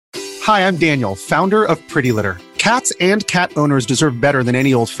Hi, I'm Daniel, founder of Pretty Litter. Cats and cat owners deserve better than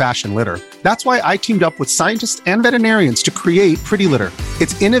any old-fashioned litter. That's why I teamed up with scientists and veterinarians to create Pretty Litter.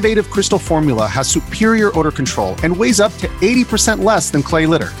 Its innovative crystal formula has superior odor control and weighs up to 80% less than clay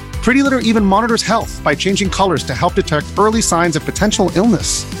litter. Pretty Litter even monitors health by changing colors to help detect early signs of potential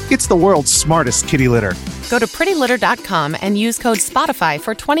illness. It's the world's smartest kitty litter. Go to prettylitter.com and use code SPOTIFY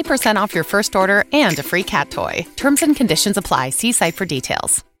for 20% off your first order and a free cat toy. Terms and conditions apply. See site for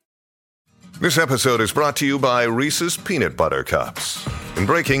details. This episode is brought to you by Reese's Peanut Butter Cups. In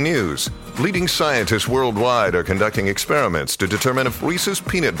breaking news, leading scientists worldwide are conducting experiments to determine if Reese's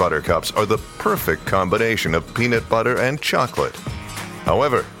Peanut Butter Cups are the perfect combination of peanut butter and chocolate.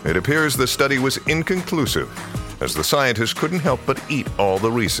 However, it appears the study was inconclusive, as the scientists couldn't help but eat all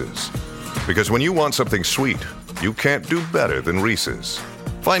the Reese's. Because when you want something sweet, you can't do better than Reese's.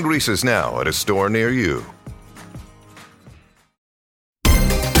 Find Reese's now at a store near you.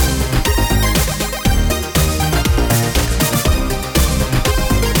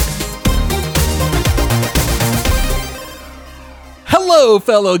 Hello,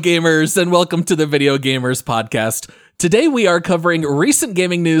 fellow gamers, and welcome to the Video Gamers Podcast. Today we are covering recent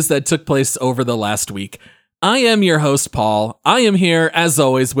gaming news that took place over the last week. I am your host, Paul. I am here, as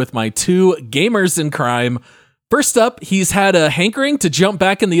always, with my two gamers in crime. First up, he's had a hankering to jump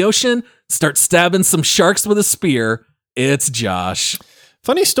back in the ocean, start stabbing some sharks with a spear. It's Josh.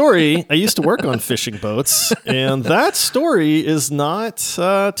 Funny story, I used to work on fishing boats, and that story is not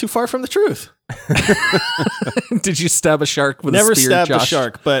too far from the truth. Did you stab a shark with a spear, Never stabbed Josh? a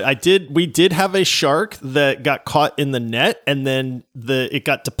shark, but we did have a shark that got caught in the net, and then it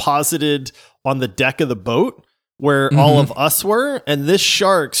got deposited on the deck of the boat where all of us were, and this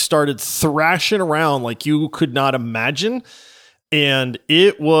shark started thrashing around like you could not imagine. And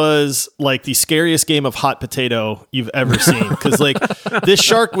it was like the scariest game of hot potato you've ever seen. Because like this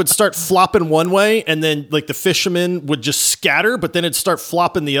shark would start flopping one way, and then like the fishermen would just scatter, but then it'd start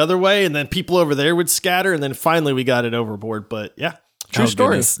flopping the other way, and then people over there would scatter, and then finally we got it overboard. But yeah, true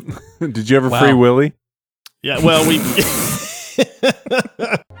story. Did you ever Free Willy? Yeah, well, we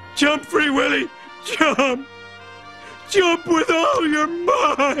Jump, Free Willy! Jump! Jump with all your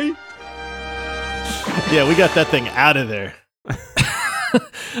might! Yeah, we got that thing out of there.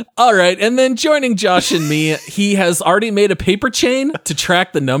 All right, and then joining Josh and me, he has already made a paper chain to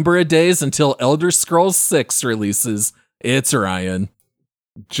track the number of days until Elder Scrolls 6 releases. It's Ryan.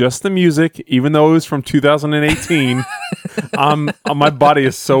 Just the music, even though it was from 2018. My body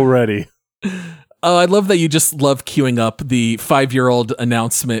is so ready. Oh, I love that you just love queuing up the 5-year-old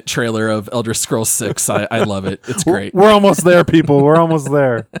announcement trailer of Elder Scrolls 6. I love it. It's great. We're almost there, people. We're almost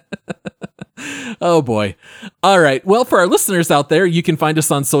there. Oh boy. All right. Well, for our listeners out there, you can find us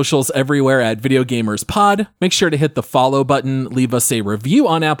on socials everywhere at Video Gamers Pod. Make sure to hit the follow button, leave us a review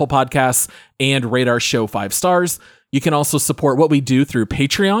on Apple Podcasts, and rate our show 5 stars. You can also support what we do through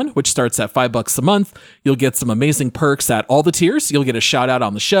Patreon, which starts at $5 a month. You'll get some amazing perks at all the tiers. You'll get a shout out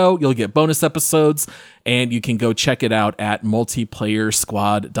on the show. You'll get bonus episodes, and you can go check it out at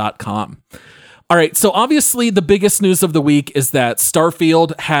multiplayersquad.com. All right, so obviously the biggest news of the week is that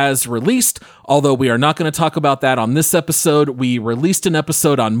Starfield has released, although we are not going to talk about that on this episode. We released an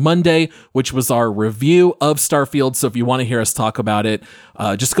episode on Monday, which was our review of Starfield, so if you want to hear us talk about it,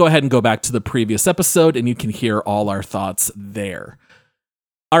 just go ahead and go back to the previous episode, and you can hear all our thoughts there.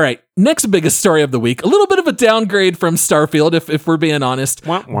 All right, next biggest story of the week. A little bit of a downgrade from Starfield, if we're being honest.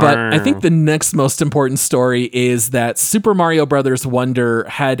 But I think the next most important story is that Super Mario Bros. Wonder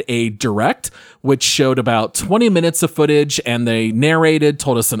had a direct, which showed about 20 minutes of footage, and they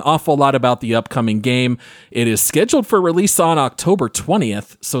told us an awful lot about the upcoming game. It is scheduled for release on October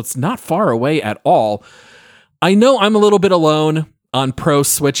 20th, so it's not far away at all. I know I'm a little bit alone on Pro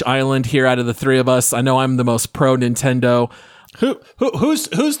Switch Island here out of the three of us. I know I'm the most pro Nintendo.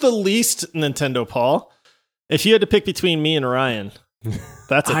 Who's the least Nintendo, Paul? If you had to pick between me and Ryan,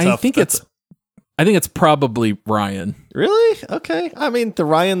 that's a tough. I think it's probably Ryan. Really? Okay. I mean, the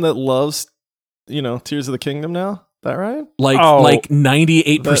Ryan that loves, Tears of the Kingdom now. That Ryan? Like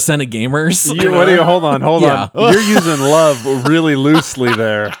 98% of gamers. Hold on. You're using love really loosely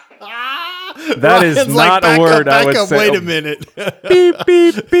there. That is not a word I would say. Wait a minute. Beep,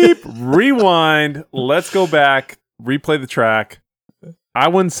 beep, beep. Rewind. Let's go back. Replay the track. I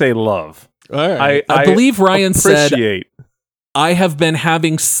wouldn't say love. All right. I believe Ryan said, I have been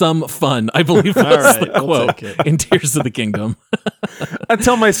having some fun. I believe that's the quote in Tears of the Kingdom.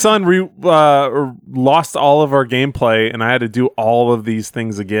 Until my son lost all of our gameplay and I had to do all of these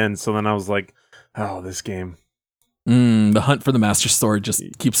things again. So then I was like, oh, this game. The hunt for the Master Sword just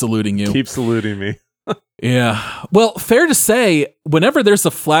keeps eluding you. Keeps eluding me. Yeah. Well, fair to say, whenever there's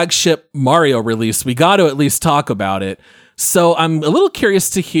a flagship Mario release, we got to at least talk about it. So I'm a little curious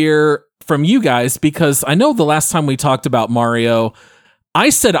to hear from you guys, because I know the last time we talked about Mario, I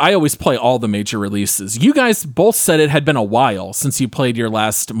said I always play all the major releases. You guys both said it had been a while since you played your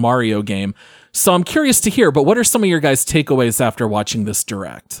last Mario game. So I'm curious to hear, but what are some of your guys' takeaways after watching this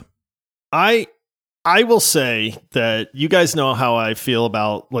direct? I will say that you guys know how I feel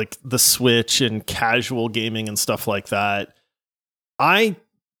about like the Switch and casual gaming and stuff like that.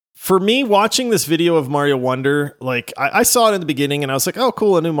 For me, watching this video of Mario Wonder, like I saw it in the beginning and I was like, oh,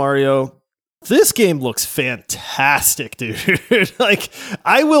 cool, a new Mario. This game looks fantastic, dude. Like,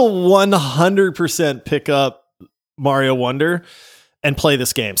 I will 100% pick up Mario Wonder and play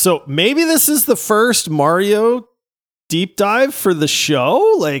this game. So maybe this is the first Mario deep dive for the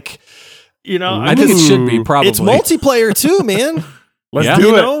show. Like, you know, I think it should be, probably. It's multiplayer too, man. Let's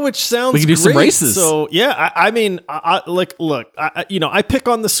do it. Which sounds we can do great. some races. So yeah, I mean, look, I pick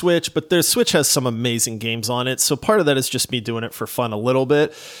on the Switch, but the Switch has some amazing games on it. So part of that is just me doing it for fun a little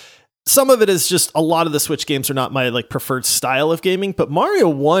bit. Some of it is just a lot of the Switch games are not my like preferred style of gaming, but Mario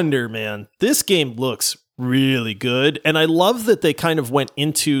Wonder, man, this game looks really good. And I love that they kind of went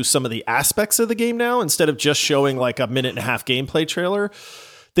into some of the aspects of the game now instead of just showing like a 1.5-minute gameplay trailer.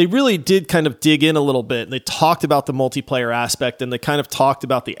 They really did kind of dig in a little bit, and they talked about the multiplayer aspect, and they kind of talked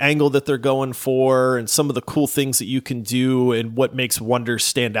about the angle that they're going for and some of the cool things that you can do and what makes Wonder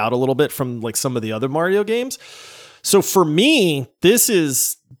stand out a little bit from like some of the other Mario games. So for me, this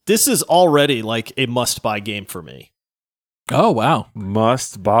is already like a must-buy game for me. Oh, wow.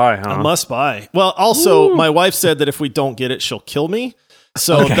 Must buy, huh? A must-buy. Well, also, my wife said that if we don't get it, she'll kill me.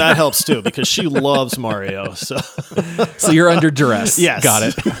 So that helps too, because she loves Mario. So you're under duress. Yes. Got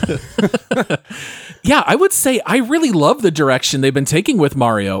it. Yeah, I would say I really love the direction they've been taking with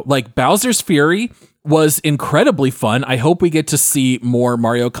Mario. Like, Bowser's Fury was incredibly fun. I hope we get to see more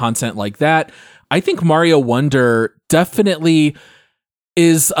Mario content like that. I think Mario Wonder definitely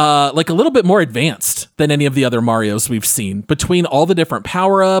is like a little bit more advanced than any of the other Marios we've seen. Between all the different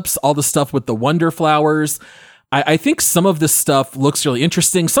power-ups, all the stuff with the Wonder Flowers, I think some of this stuff looks really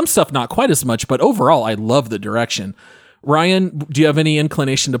interesting. Some stuff not quite as much, but overall, I love the direction. Ryan, do you have any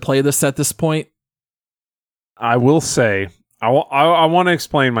inclination to play this at this point? I will say, I want to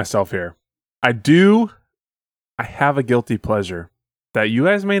explain myself here. I have a guilty pleasure that you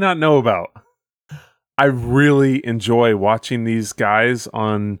guys may not know about. I really enjoy watching these guys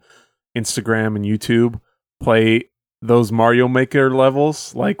on Instagram and YouTube play those Mario Maker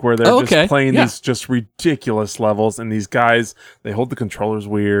levels, like where they're just playing these just ridiculous levels, and these guys, they hold the controllers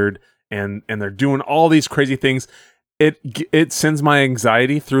weird, and they're doing all these crazy things. It sends my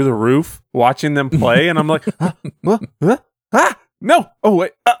anxiety through the roof watching them play, and I'm like, no, oh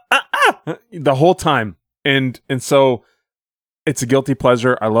wait, the whole time, and so it's a guilty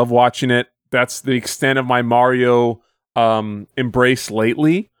pleasure. I love watching it. That's the extent of my Mario embrace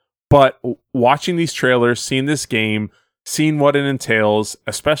lately. But watching these trailers, seeing this game, seeing what it entails,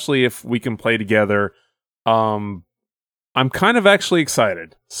 especially if we can play together, I'm kind of actually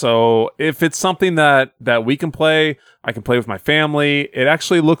excited. So if it's something that we can play, I can play with my family. It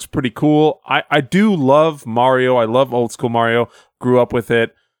actually looks pretty cool. I do love Mario. I love old school Mario. Grew up with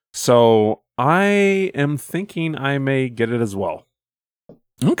it. So I am thinking I may get it as well.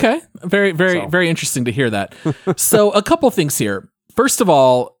 Okay. Very interesting to hear that. So a couple things here. First of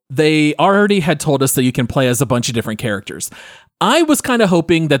all, they already had told us that you can play as a bunch of different characters. I was kind of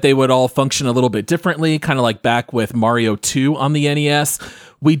hoping that they would all function a little bit differently, kind of like back with Mario 2 on the NES.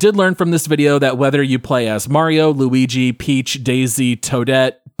 We did learn from this video that whether you play as Mario, Luigi, Peach, Daisy,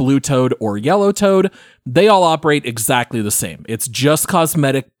 Toadette, Blue Toad, or Yellow Toad, they all operate exactly the same. It's just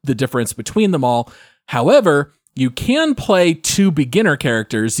cosmetic, the difference between them all. However, you can play two beginner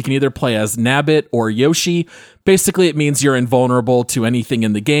characters. You can either play as Nabbit or Yoshi. Basically, it means you're invulnerable to anything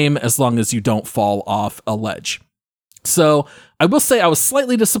in the game as long as you don't fall off a ledge. So I will say I was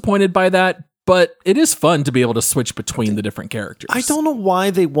slightly disappointed by that, but it is fun to be able to switch between the different characters. I don't know why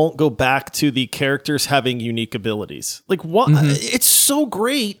they won't go back to the characters having unique abilities. Like, what? It's so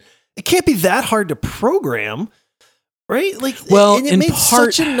great. It can't be that hard to program. Right? Like, well, and it made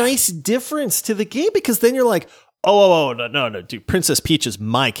such a nice difference to the game, because then you're like, no, dude, Princess Peach is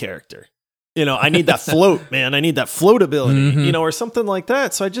my character. You know, I need that float, man. I need that float ability, you know, or something like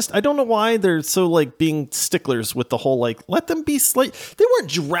that. So I don't know why they're so like being sticklers with the whole, like, let them be they weren't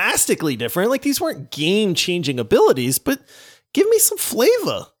drastically different. Like, these weren't game changing abilities, but give me some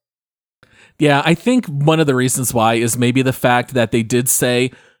flavor. Yeah, I think one of the reasons why is maybe the fact that they did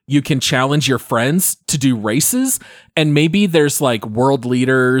say you can challenge your friends to do races, and maybe there's like world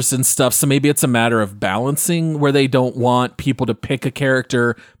leaders and stuff. So maybe it's a matter of balancing where they don't want people to pick a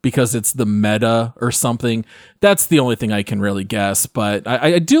character because it's the meta or something. That's the only thing I can really guess. But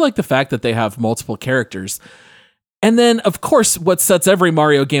I do like the fact that they have multiple characters. And then, of course, what sets every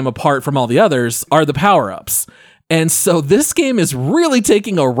Mario game apart from all the others are the power-ups. And so this game is really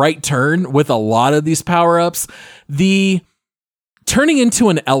taking a right turn with a lot of these power-ups. The turning into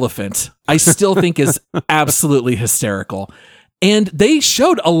an elephant, I still think is absolutely hysterical. And they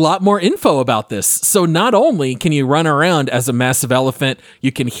showed a lot more info about this. So not only can you run around as a massive elephant,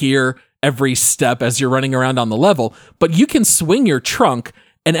 you can hear every step as you're running around on the level, but you can swing your trunk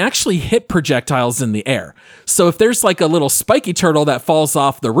and actually hit projectiles in the air. So if there's like a little spiky turtle that falls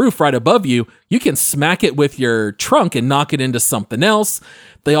off the roof right above you, you can smack it with your trunk and knock it into something else.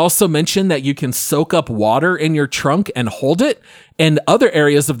 They also mentioned that you can soak up water in your trunk and hold it. And other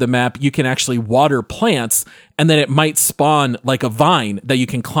areas of the map, you can actually water plants, and then it might spawn like a vine that you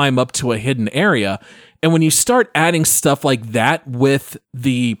can climb up to a hidden area. And when you start adding stuff like that with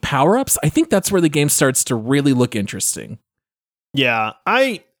the power-ups, I think that's where the game starts to really look interesting. Yeah,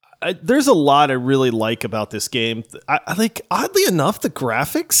 I there's a lot I really like about this game. I like, oddly enough, the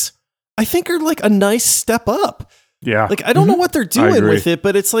graphics I think are like a nice step up. Yeah. Like, I don't know what they're doing with it,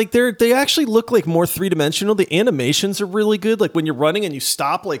 but it's like they actually look like more three-dimensional. The animations are really good. Like when you're running and you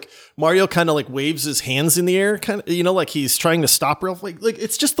stop, like Mario kind of like waves his hands in the air, kind of, you know, like he's trying to stop real. Like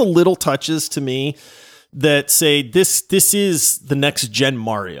it's just the little touches to me that say this is the next gen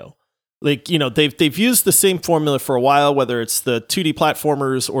Mario. Like, you know, they've used the same formula for a while, whether it's the 2D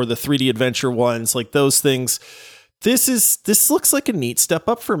platformers or the 3D adventure ones, like those things. This looks like a neat step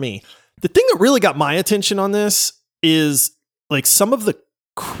up for me. The thing that really got my attention on this is like some of the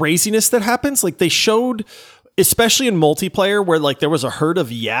craziness that happens. Like they showed, especially in multiplayer, where like there was a herd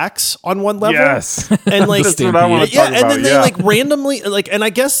of yaks on one level. Yes. And like, that's what I want to talk about. And then they like randomly, like, and I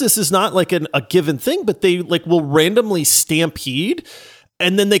guess this is not like a given thing, but they like will randomly stampede.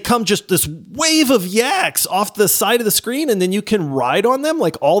 And then they come just this wave of yaks off the side of the screen, and then you can ride on them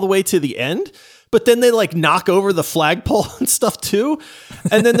like all the way to the end. But then they like knock over the flagpole and stuff too.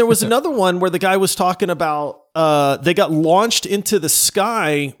 And then there was another one where the guy was talking about they got launched into the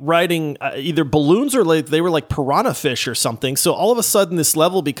sky riding either balloons or like they were like piranha fish or something. So all of a sudden this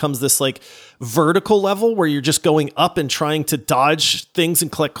level becomes this like vertical level where you're just going up and trying to dodge things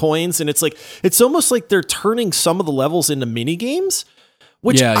and collect coins. And it's like, it's almost like they're turning some of the levels into mini games.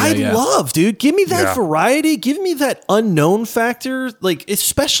 Which I love, dude. Give me that variety. Give me that unknown factor. Like,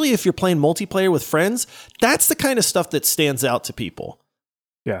 especially if you're playing multiplayer with friends, that's the kind of stuff that stands out to people.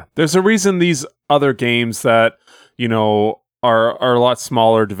 Yeah. There's a reason these other games that, you know, are a lot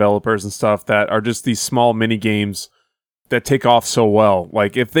smaller developers and stuff that are just these small mini games that take off so well.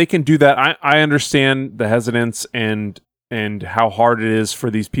 Like, if they can do that, I understand the hesitance and how hard it is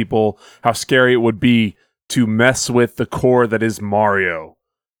for these people, how scary it would be to mess with the core that is Mario.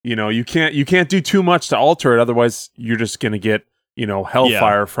 You know, you can't do too much to alter it, otherwise you're just gonna get, you know,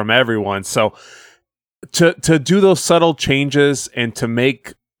 hellfire from everyone. So to do those subtle changes and to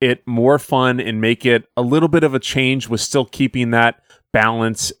make it more fun and make it a little bit of a change with still keeping that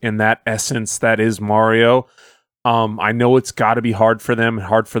balance and that essence that is Mario. I know it's got to be hard for them and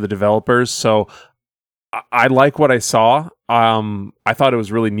hard for the developers. So I like what I saw. I thought it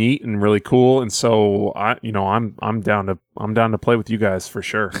was really neat and really cool, and so I'm down to play with you guys for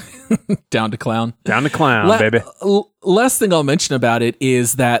sure. Down to clown, baby. Last thing I'll mention about it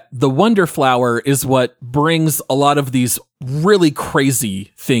is that the Wonder Flower is what brings a lot of these really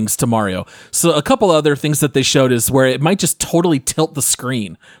crazy things to Mario. So a couple other things that they showed is where it might just totally tilt the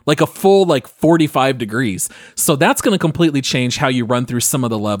screen like a full 45 degrees. So that's going to completely change how you run through some of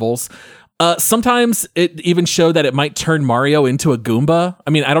the levels. Sometimes it even showed that it might turn Mario into a Goomba.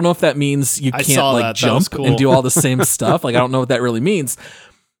 I mean, I don't know if that means you can't jump and do all the same stuff. Like, I don't know what that really means.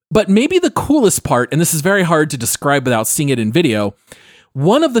 But maybe the coolest part, and this is very hard to describe without seeing it in video,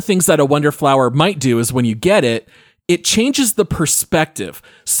 one of the things that a Wonder Flower might do is when you get it, it changes the perspective.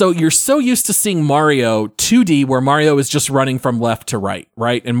 So you're so used to seeing Mario 2D where Mario is just running from left to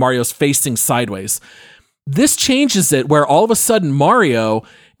right? And Mario's facing sideways. This changes it where all of a sudden Mario,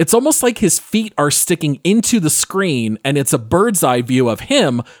 it's almost like his feet are sticking into the screen and it's a bird's eye view of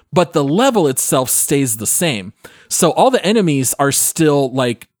him, but the level itself stays the same. So all the enemies are still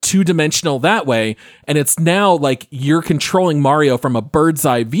like two-dimensional that way, and it's now like you're controlling Mario from a bird's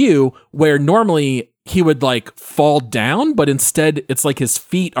eye view where normally he would like fall down, but instead it's like his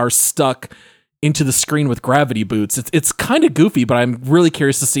feet are stuck into the screen with gravity boots. It's kind of goofy, but I'm really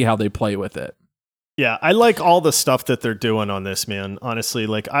curious to see how they play with it. Yeah, I like all the stuff that they're doing on this, man. Honestly,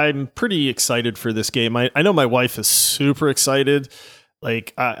 like I'm pretty excited for this game. I know my wife is super excited.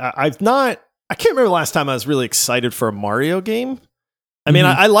 Like I can't remember the last time I was really excited for a Mario game. I mean,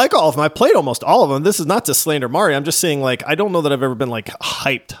 I like all of them. I played almost all of them. This is not to slander Mario. I'm just saying, like, I don't know that I've ever been like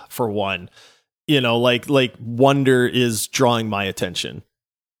hyped for one. You know, like Wonder is drawing my attention.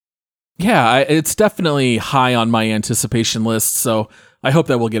 Yeah, it's definitely high on my anticipation list. So I hope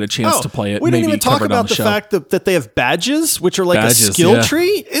that we'll get a chance to play it. We didn't even talk about the fact that they have badges, which are like a skill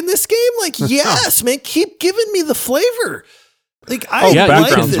tree in this game. Like, yes, man, keep giving me the flavor. Like, I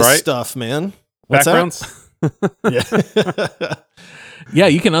like this stuff, man. What's backgrounds? Yeah. Yeah,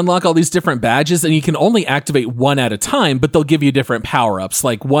 you can unlock all these different badges, and you can only activate one at a time, but they'll give you different power-ups.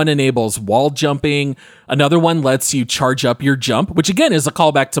 Like, one enables wall jumping, another one lets you charge up your jump, which again is a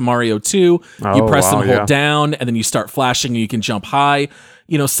callback to Mario 2. You press and hold down, and then you start flashing, and you can jump high.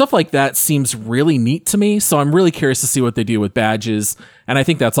 You know, stuff like that seems really neat to me, so I'm really curious to see what they do with badges, and I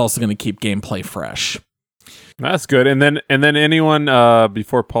think that's also going to keep gameplay fresh. That's good. And then anyone,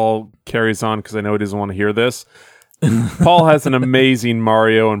 before Paul carries on, because I know he doesn't want to hear this, Paul has an amazing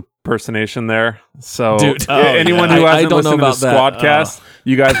Mario impersonation there. So anyone who hasn't listened to the Squadcast,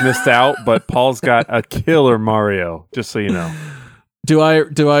 you guys missed out, but Paul's got a killer Mario, just so you know. Do I,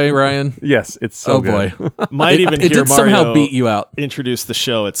 Ryan? Yes, it's so good. Boy. Might even it hear did Mario somehow beat you out. Introduce the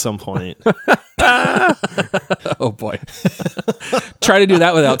show at some point. Oh boy. Try to do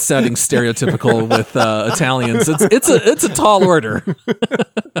that without sounding stereotypical with Italians. It's a tall order.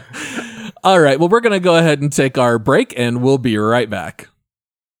 All right, well, we're going to go ahead and take our break, and we'll be right back.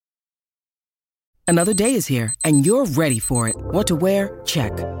 Another day is here, and you're ready for it. What to wear?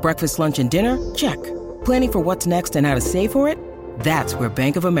 Check. Breakfast, lunch, and dinner? Check. Planning for what's next and how to save for it? That's where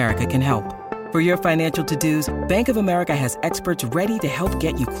Bank of America can help. For your financial to-dos, Bank of America has experts ready to help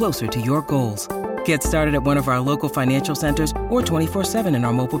get you closer to your goals. Get started at one of our local financial centers or 24/7 in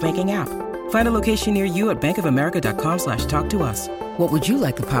our mobile banking app. Find a location near you at bankofamerica.com/talktous. What would you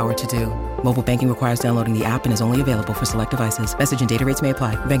like the power to do? Mobile banking requires downloading the app and is only available for select devices. Message and data rates may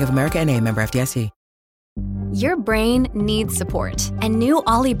apply. Bank of America NA, member FDIC. Your brain needs support, and new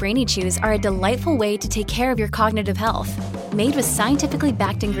Ollie Brainy Chews are a delightful way to take care of your cognitive health. Made with scientifically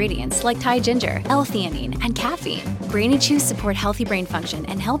backed ingredients like Thai ginger, L-theanine, and caffeine, Brainy Chews support healthy brain function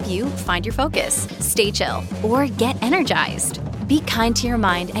and help you find your focus, stay chill, or get energized. Be kind to your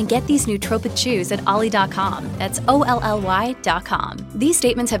mind and get these nootropic chews at ollie.com. That's OLLY.com. These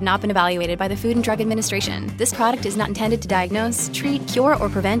statements have not been evaluated by the Food and Drug Administration. This product is not intended to diagnose, treat, cure, or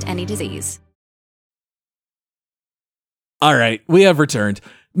prevent any disease. All right, we have returned.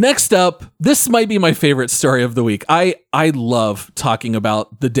 Next up, this might be my favorite story of the week. I love talking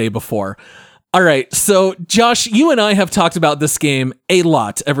about the day before. All right, so Josh, you and I have talked about this game a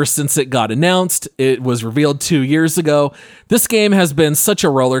lot ever since it got announced. It was revealed 2 years ago. This game has been such a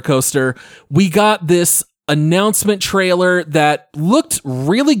roller coaster. We got this announcement trailer that looked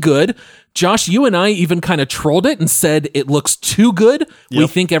really good. Josh, you and I even kind of trolled it and said it looks too good. Yep. We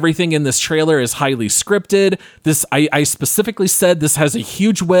think everything in this trailer is highly scripted. I specifically said this has a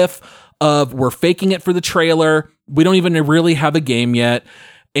huge whiff of we're faking it for the trailer. We don't even really have a game yet.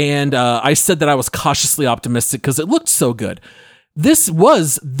 And I said that I was cautiously optimistic because it looked so good. This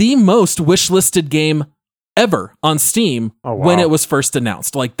was the most wishlisted game ever on Steam when it was first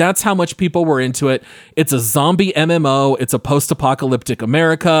announced. Like, that's how much people were into it. It's a zombie MMO. It's a post-apocalyptic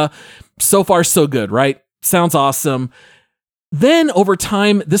America. So far, so good, right? Sounds awesome. Then over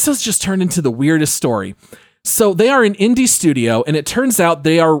time, this has just turned into the weirdest story. So they are an indie studio, and it turns out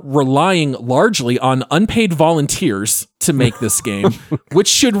they are relying largely on unpaid volunteers to make this game, which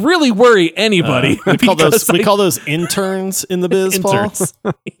should really worry anybody. We call those interns in the biz, interns.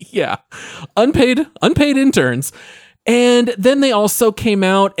 Paul. Yeah, unpaid interns. And then they also came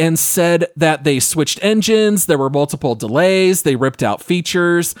out and said that they switched engines. There were multiple delays. They ripped out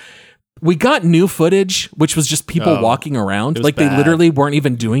features. We got new footage, which was just people walking around. Like, they literally weren't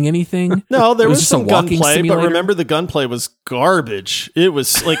even doing anything. No, there was just some gunplay, but remember, the gunplay was garbage. It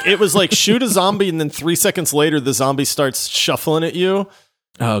was like shoot a zombie, and then 3 seconds later, the zombie starts shuffling at you.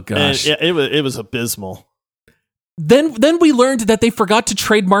 Oh gosh, and it was abysmal. Then we learned that they forgot to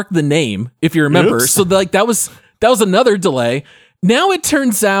trademark the name, if you remember. Oops. So like that was another delay. Now it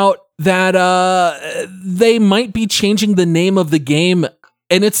turns out that they might be changing the name of the game.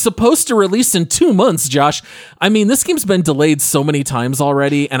 And it's supposed to release in 2 months, Josh. I mean, this game's been delayed so many times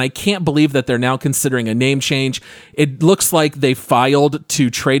already, and I can't believe that they're now considering a name change. It looks like they filed to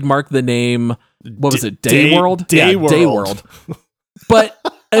trademark the name, what was it, Day World? Day World. But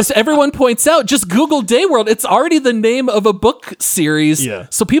as everyone points out, just Google Day World. It's already the name of a book series. Yeah.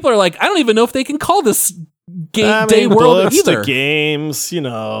 So people are like, I don't even know if they can call this game Day World books either. to games,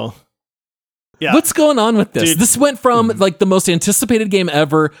 Yeah. What's going on with this? Dude. This went from like the most anticipated game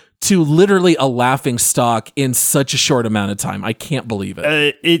ever to literally a laughing stock in such a short amount of time. I can't believe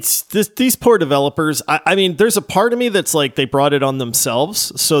it. It's these poor developers. I mean, there's a part of me that's like they brought it on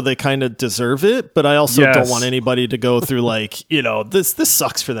themselves, so they kind of deserve it. But I also don't want anybody to go through like, this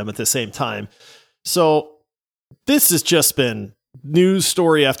sucks for them at the same time. So this has just been news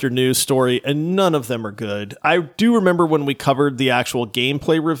story after news story, and none of them are good. I do remember when we covered the actual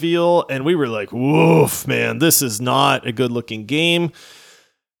gameplay reveal, and we were like, woof, man, this is not a good looking game.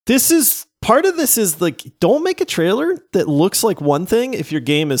 Part of this is like, don't make a trailer that looks like one thing if your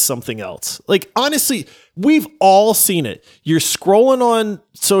game is something else. Like, honestly, we've all seen it. You're scrolling on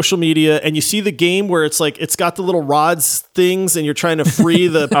social media and you see the game where it's like, it's got the little rods things and you're trying to free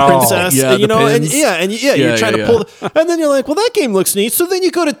the princess, yeah, and, the you're trying to pull, and then you're like, well, that game looks neat. So then you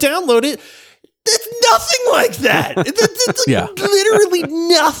go to download it. It's nothing like that. It's like literally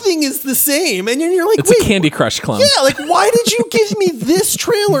nothing is the same. And you're like, it's a Candy Crush clone. Yeah, like, why did you give me this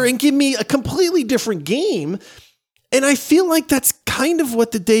trailer and give me a completely different game? And I feel like that's kind of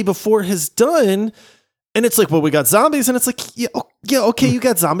what the Day Before has done. And it's like, well, we got zombies. And it's like, yeah, okay, you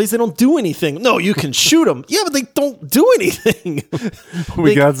got zombies. They don't do anything. No, you can shoot them. Yeah, but they don't do anything.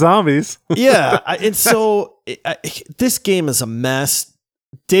 We got zombies. Yeah. And so this game is a mess.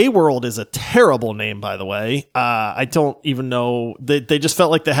 Day World is a terrible name, by the way. I don't even know. They just felt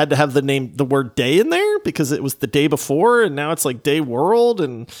like they had to have the word day in there because it was the day before, and now it's like Day World.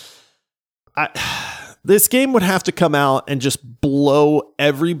 And this game would have to come out and just blow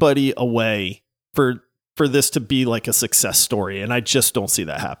everybody away for this to be like a success story, and I just don't see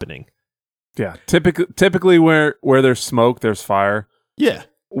that happening. Yeah, typically where there's smoke, there's fire. Yeah.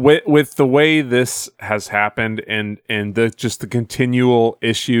 With the way this has happened and the continual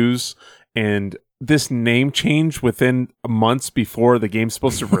issues and this name change within months before the game's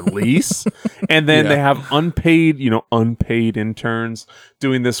supposed to release, and then they have unpaid interns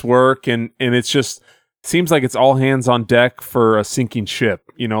doing this work, and it's just seems like it's all hands on deck for a sinking ship.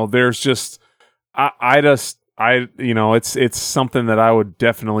 There's just it's something that I would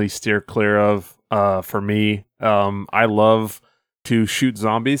definitely steer clear of. For me, I love to shoot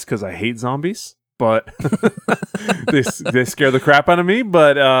zombies because I hate zombies, but they scare the crap out of me.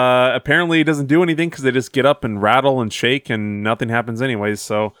 But apparently it doesn't do anything because they just get up and rattle and shake and nothing happens anyways.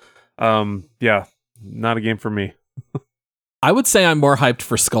 So not a game for me. I would say I'm more hyped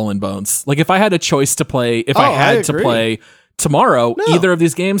for Skull and Bones. Like if I had a choice to play, to play tomorrow, either of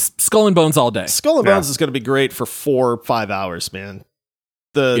these games, Skull and Bones all day. Skull and Bones is going to be great for 4 or 5 hours, man.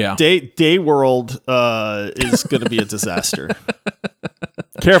 The Day World is going to be a disaster.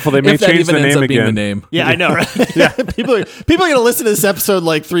 Careful, they may change the name again. Yeah, I know, right? Yeah. People are going to listen to this episode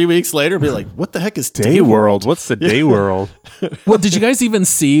like 3 weeks later and be like, what the heck is Day World? What's the Day World? Well, did you guys even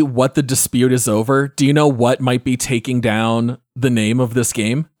see what the dispute is over? Do you know what might be taking down the name of this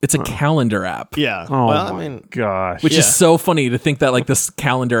game? It's a calendar app. Yeah. Oh, gosh. Which is so funny to think that like this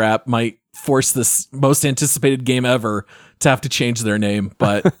calendar app might force this most anticipated game ever to have to change their name.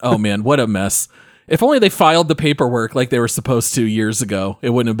 But oh man, what a mess. If only they filed the paperwork like they were supposed to years ago, it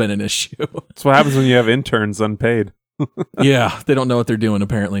wouldn't have been an issue. That's what happens when you have interns unpaid. Yeah, they don't know what they're doing,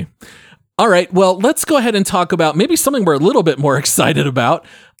 apparently. All right, well, let's go ahead and talk about maybe something we're a little bit more excited about.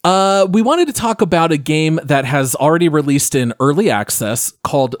 We wanted to talk about a game that has already released in early access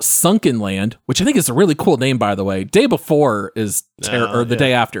called Sunkenland, which I think is a really cool name, by the way. Day Before is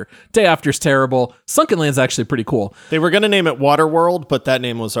Day After. Day After is terrible. Sunkenland's actually pretty cool. They were going to name it Waterworld, but that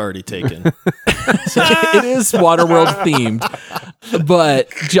name was already taken. It is Waterworld themed. But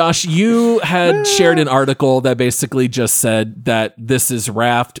Josh, you had shared an article that basically just said that this is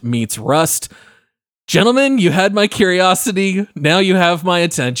Raft meets Rust. Gentlemen, you had my curiosity. Now you have my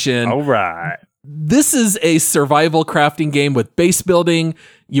attention. All right. This is a survival crafting game with base building.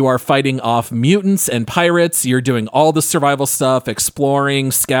 You are fighting off mutants and pirates. You're doing all the survival stuff,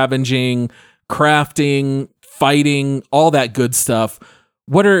 exploring, scavenging, crafting, fighting, all that good stuff.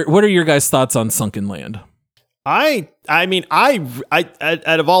 What are your guys' thoughts on Sunkenland? I mean,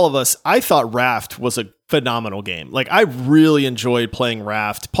 out of all of us, I thought Raft was a phenomenal game. Like, I really enjoyed playing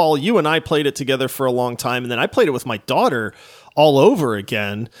Raft. Paul, you and I played it together for a long time, and then I played it with my daughter all over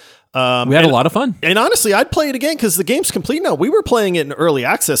again. We had a lot of fun. And honestly, I'd play it again because the game's complete now. We were playing it in early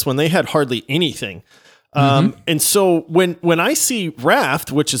access when they had hardly anything. And so when I see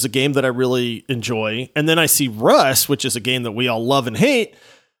Raft, which is a game that I really enjoy, and then I see Rust, which is a game that we all love and hate,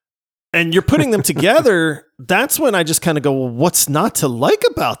 and you're putting them together, that's when I just kind of go, well, what's not to like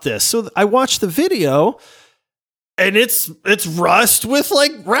about this? So I watched the video, and it's Rust with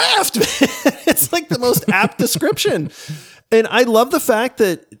like Raft. It's like the most apt description. And I love the fact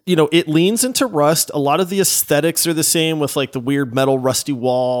that, it leans into Rust. A lot of the aesthetics are the same with like the weird metal rusty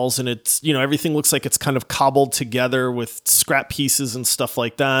walls, and it's, everything looks like it's kind of cobbled together with scrap pieces and stuff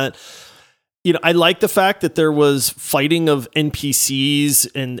like that. I like the fact that there was fighting of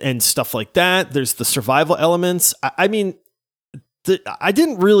NPCs and stuff like that. There's the survival elements. I didn't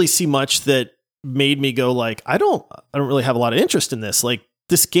really see much that made me go like, I don't really have a lot of interest in this. Like,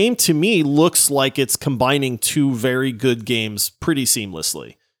 this game to me looks like it's combining two very good games pretty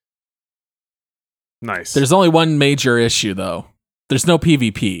seamlessly. Nice. There's only one major issue though. There's no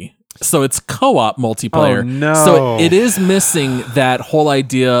PvP. So it's co-op multiplayer. Oh, no. So it is missing that whole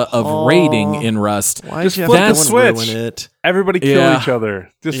idea of raiding in Rust. Why Just did you flip have the to switch. ruin it? Everybody kill each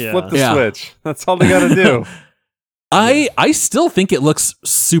other. Just flip the Yeah. switch. That's all they got to do. I still think it looks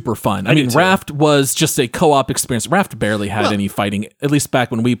super fun. I mean, too. Raft was just a co-op experience. Raft barely had any fighting, at least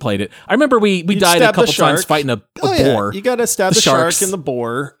back when we played it. I remember we died a stab the couple times shark. fighting a Yeah. boar. You got to stab the sharks. shark and the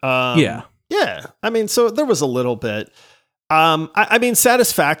boar. Yeah. Yeah. I mean, so there was a little bit. I mean,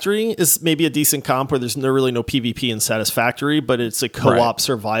 Satisfactory is maybe a decent comp where there's really no PvP in Satisfactory, but it's a co-op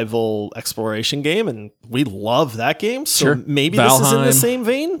survival exploration game, and we love that game. So Sure. maybe this is in the Valheim. same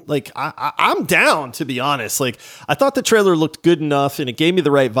vein. Like, I'm down, to be honest. Like, I thought the trailer looked good enough, and it gave me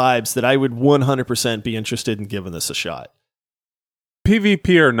the right vibes that I would 100% be interested in giving this a shot.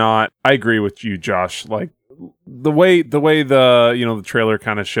 PvP or not, I agree with you, Josh. Like the way the trailer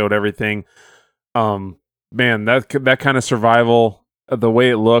kind of showed everything. Man, that kind of survival, the way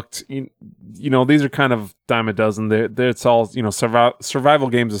it looked, these are kind of dime a dozen. It's all, survival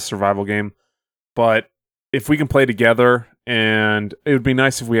game's a survival game. But if we can play together, and it would be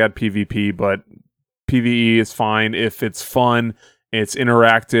nice if we had PvP, but PvE is fine. If it's fun, it's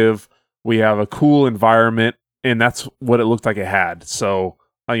interactive, we have a cool environment, and that's what it looked like it had. So,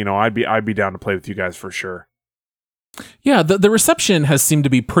 I'd be down to play with you guys for sure. Yeah, the reception has seemed to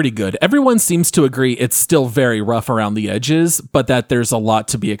be pretty good. Everyone seems to agree it's still very rough around the edges, but that there's a lot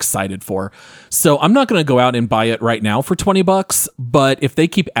to be excited for. So I'm not going to go out and buy it right now for $20, but if they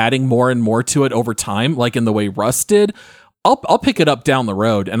keep adding more and more to it over time, like in the way Rust did, I'll pick it up down the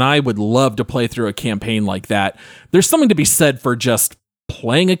road, and I would love to play through a campaign like that. There's something to be said for just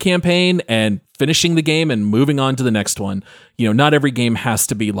playing a campaign and finishing the game and moving on to the next one. Not every game has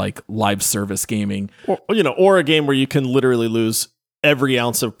to be like live service gaming. Or a game where you can literally lose every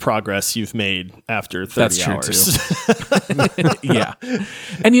ounce of progress you've made after 30 That's true hours. Too. Yeah.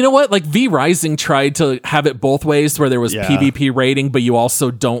 And you know what? Like V Rising tried to have it both ways where there was PvP rating, but you also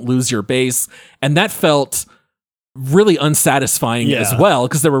don't lose your base. And that felt really unsatisfying as well,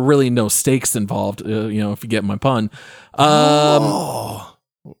 because there were really no stakes involved, if you get my pun.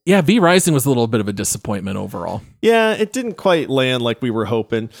 Yeah, V Rising was a little bit of a disappointment overall. Yeah, it didn't quite land like we were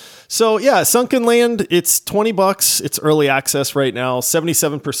hoping. So yeah, Sunkenland, it's $20. It's early access right now.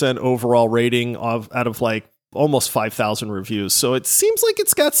 77% overall rating out of like almost 5,000 reviews. So it seems like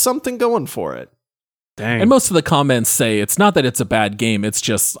it's got something going for it. Dang. And most of the comments say it's not that it's a bad game. It's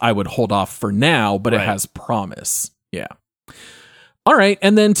just I would hold off for now, but it has promise. Yeah. All right.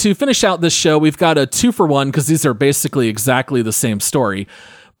 And then to finish out this show, we've got a 2-for-1 because these are basically exactly the same story.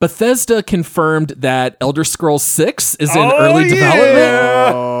 Bethesda confirmed that Elder Scrolls 6 is in early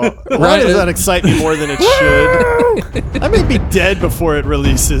development. Why does that excite me more than it should? I may be dead before it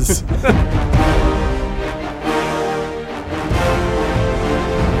releases.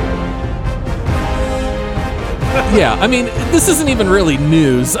 Yeah, I mean, this isn't even really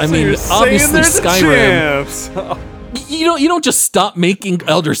news. I mean, obviously Skyrim. You don't just stop making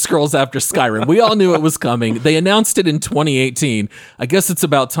Elder Scrolls after Skyrim. We all knew it was coming. They announced it in 2018. I guess it's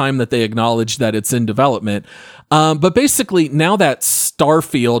about time that they acknowledge that it's in development. But basically, now that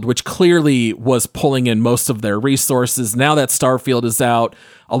Starfield, which clearly was pulling in most of their resources, now that Starfield is out,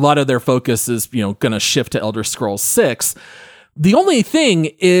 a lot of their focus is, going to shift to Elder Scrolls 6. The only thing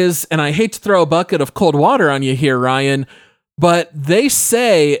is, and I hate to throw a bucket of cold water on you here, Ryan, but they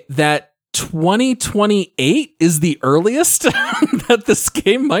say that 2028 is the earliest that this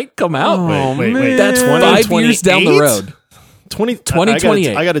game might come out. Wait. That's 5 years down the road.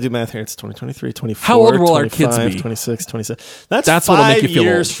 2028. I got to do math here. It's 2023, 24. How old will our kids be? 26, 27. That's what'll make you 5 feel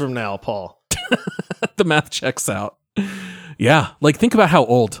years old. from now, Paul. The math checks out. Yeah, like think about how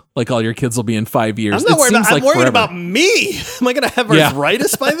old like all your kids will be in 5 years. I'm worried forever. about me. Am I going to have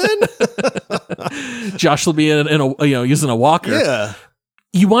arthritis by then? Josh will be in a using a walker. Yeah.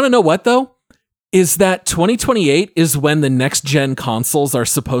 You want to know what though? is that 2028 is when the next gen consoles are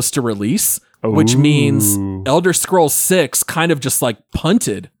supposed to release, which means Elder Scrolls 6 kind of just like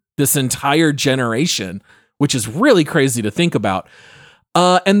punted this entire generation, which is really crazy to think about.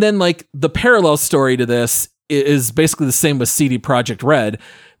 And then like the parallel story to this is basically the same with CD Projekt Red.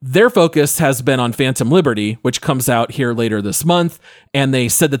 Their focus has been on Phantom Liberty, which comes out here later this month. And they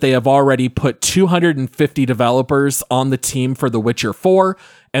said that they have already put 250 developers on the team for The Witcher 4.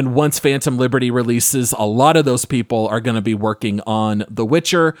 And once Phantom Liberty releases, a lot of those people are going to be working on The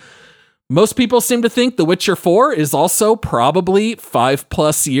Witcher. Most people seem to think The Witcher 4 is also probably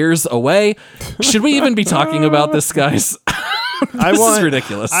 5+ years away. Should we even be talking about this, guys? This is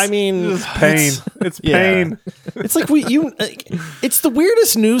ridiculous. I mean, it's pain. It's pain. Yeah. It's like it's the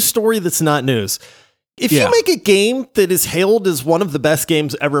weirdest news story that's not news. If you make a game that is hailed as one of the best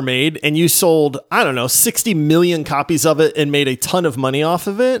games ever made and you sold, I don't know, 60 million copies of it and made a ton of money off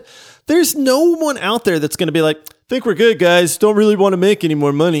of it, there's no one out there that's going to be like, think we're good, guys. Don't really want to make any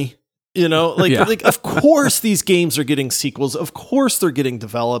more money. You know, like of course these games are getting sequels. Of course they're getting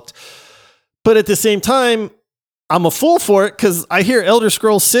developed. But at the same time, I'm a fool for it because I hear Elder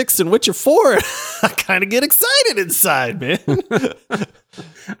Scrolls 6 and Witcher 4. I kind of get excited inside, man.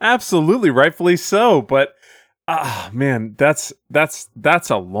 Absolutely, rightfully so. But man, that's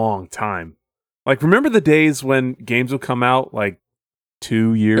a long time. Like, remember the days when games would come out like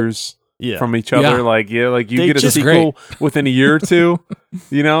 2 years from each other? Yeah. Like you They get a just sequel within a year or two.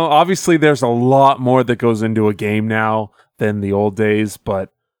 You know, obviously there's a lot more that goes into a game now than the old days,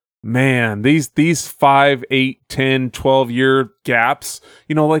 but man, these 5, 8, 10, 12-year gaps,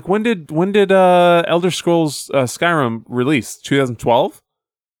 you know, like when did Elder Scrolls Skyrim release? 2012?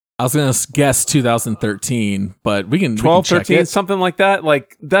 I was going to guess 2013, but we can 12, check 13, it. something like that.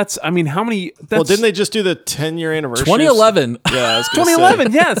 Like that's, I mean, how many? Well, didn't they just do the 10-year anniversary? 2011. Yeah, I was gonna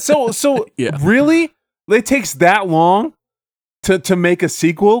 2011. say. Yeah. So Yeah. really, it takes that long to make a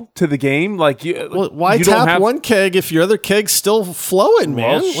sequel to the game? Like, Why you don't tap have one keg if your other keg's still flowing,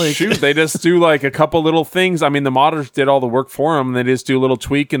 man? Well, Like, shoot, they just do like a couple little things. I mean, the modders did all the work for them. They just do a little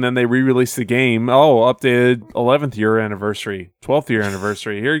tweak, and then they re-release the game. Oh, updated 11th year anniversary, 12th year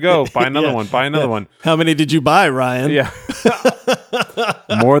anniversary. Here you go. Buy another one. Buy another one. How many did you buy, Ryan? Yeah,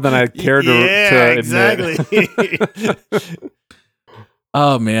 more than I care to admit. exactly.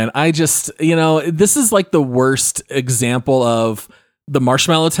 Oh man, I just, this is like the worst example of the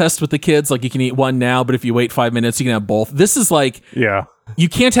marshmallow test with the kids. Like, you can eat one now, but if you wait 5 minutes, you can have both. This is like, Yeah. you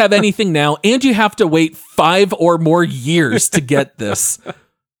can't have anything now, and you have to wait 5 or more years to get this.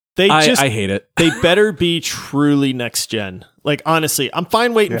 I hate it. They better be truly next gen. Like, honestly, I'm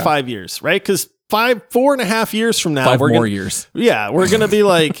fine waiting 5 years, right? Because 4.5 years from now, 5 more years. Yeah, we're gonna be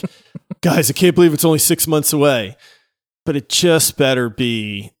like, guys, I can't believe it's only 6 months away. But it just better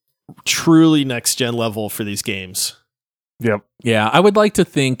be truly next gen level for these games. Yep. Yeah, I would like to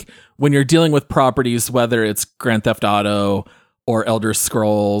think when you're dealing with properties, whether it's Grand Theft Auto or Elder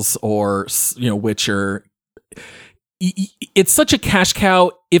Scrolls or, Witcher, it's such a cash cow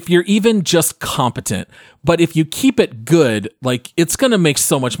if you're even just competent. But if you keep it good, like, it's going to make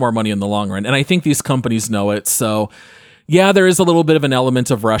so much more money in the long run. And I think these companies know it. So yeah, there is a little bit of an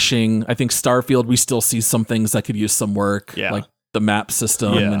element of rushing. I think Starfield, we still see some things that could use some work, like the map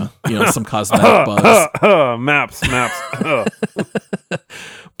system and some cosmetic bugs. Maps.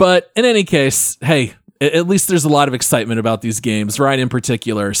 But in any case, hey, at least there's a lot of excitement about these games, Ryan in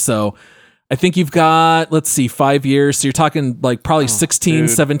particular. So I think you've got, 5 years. So you're talking like probably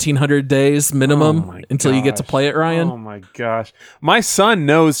 1,700 days minimum until you get to play it, Ryan. Oh my gosh. My son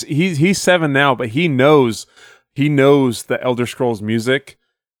knows, he's 7 now, but he knows the Elder Scrolls music.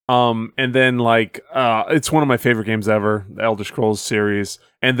 And then it's one of my favorite games ever, the Elder Scrolls series.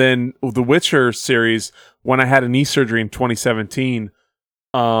 And then the Witcher series, when I had a knee surgery in 2017,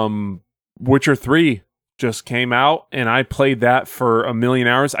 Witcher 3 just came out, and I played that for 1 million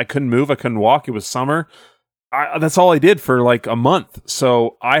hours. I couldn't move. I couldn't walk. It was summer. That's all I did for like a month.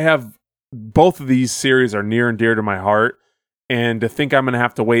 So I have both of these series are near and dear to my heart. And to think I'm going to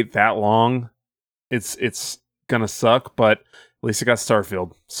have to wait that long, it's gonna suck, but at least I got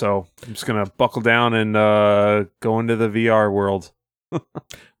Starfield, so I'm just gonna buckle down and go into the VR world.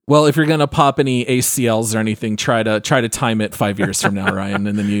 Well, if you're gonna pop any ACLs or anything, try to time it 5 years from now, Ryan,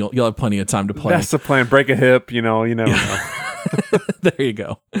 and then you'll have plenty of time to play. That's the plan. Break a hip, you never know. There you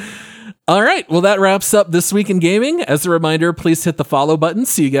go. All right. Well, that wraps up This Week in Gaming. As a reminder, please hit the follow button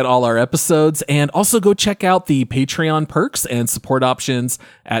so you get all our episodes, and also go check out the Patreon perks and support options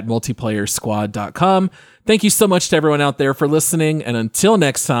at multiplayersquad.com. Thank you so much to everyone out there for listening, and until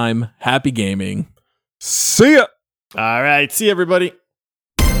next time, happy gaming. See ya. All right. See you, everybody.